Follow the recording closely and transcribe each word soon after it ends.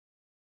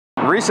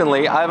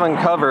Recently, I've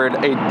uncovered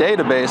a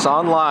database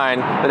online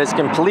that is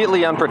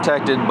completely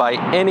unprotected by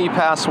any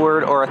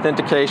password or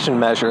authentication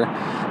measure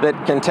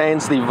that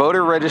contains the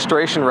voter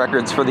registration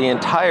records for the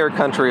entire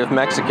country of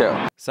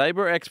Mexico.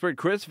 Cyber expert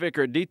Chris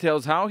Vicker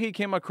details how he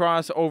came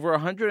across over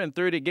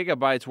 130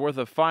 gigabytes worth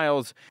of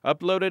files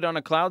uploaded on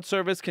a cloud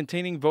service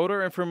containing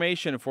voter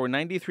information for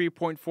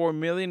 93.4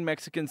 million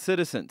Mexican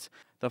citizens.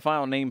 The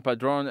file named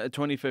Padron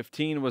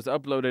 2015 was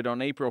uploaded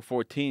on April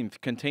 14th,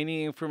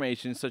 containing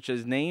information such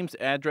as names,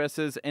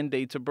 addresses, and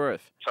dates of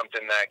birth.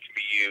 Something that can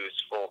be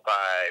used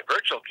by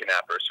virtual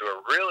kidnappers who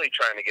are really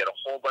trying to get a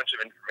whole bunch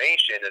of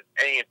information,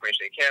 any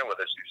information they can,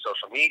 whether it's through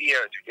social media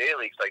or through data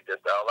leaks like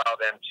this, that allow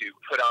them to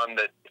put on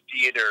the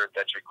theater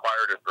that's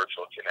required of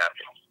virtual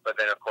kidnapping.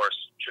 But then, of course,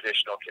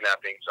 traditional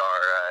kidnappings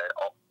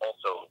are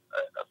also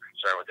a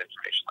concern with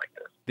information like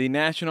this. The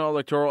National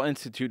Electoral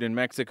Institute in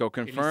Mexico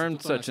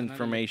confirmed such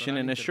information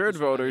and assured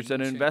voters that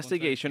an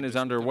investigation is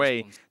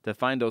underway to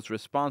find those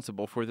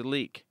responsible for the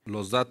leak.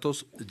 Los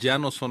datos ya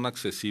no son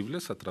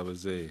accesibles a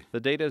través de... The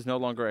data is no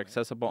longer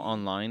accessible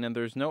online, and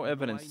there's no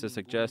evidence to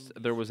suggest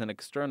there was an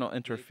external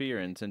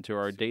interference into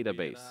our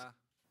database.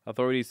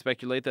 Authorities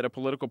speculate that a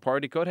political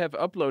party could have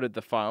uploaded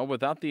the file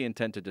without the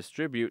intent to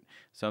distribute,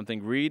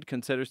 something Reed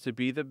considers to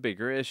be the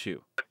bigger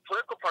issue.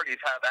 Political parties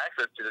have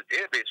access to the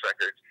database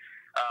records.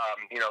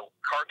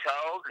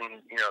 Cartels and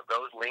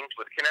those linked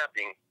with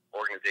kidnapping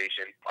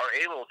organizations are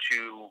able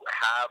to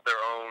have their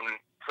own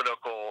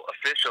political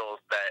officials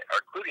that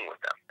are colluding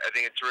with them. I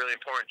think it's really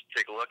important to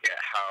take a look at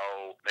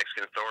how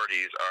Mexican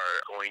authorities are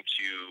going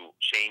to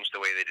change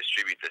the way they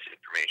distribute this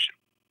information.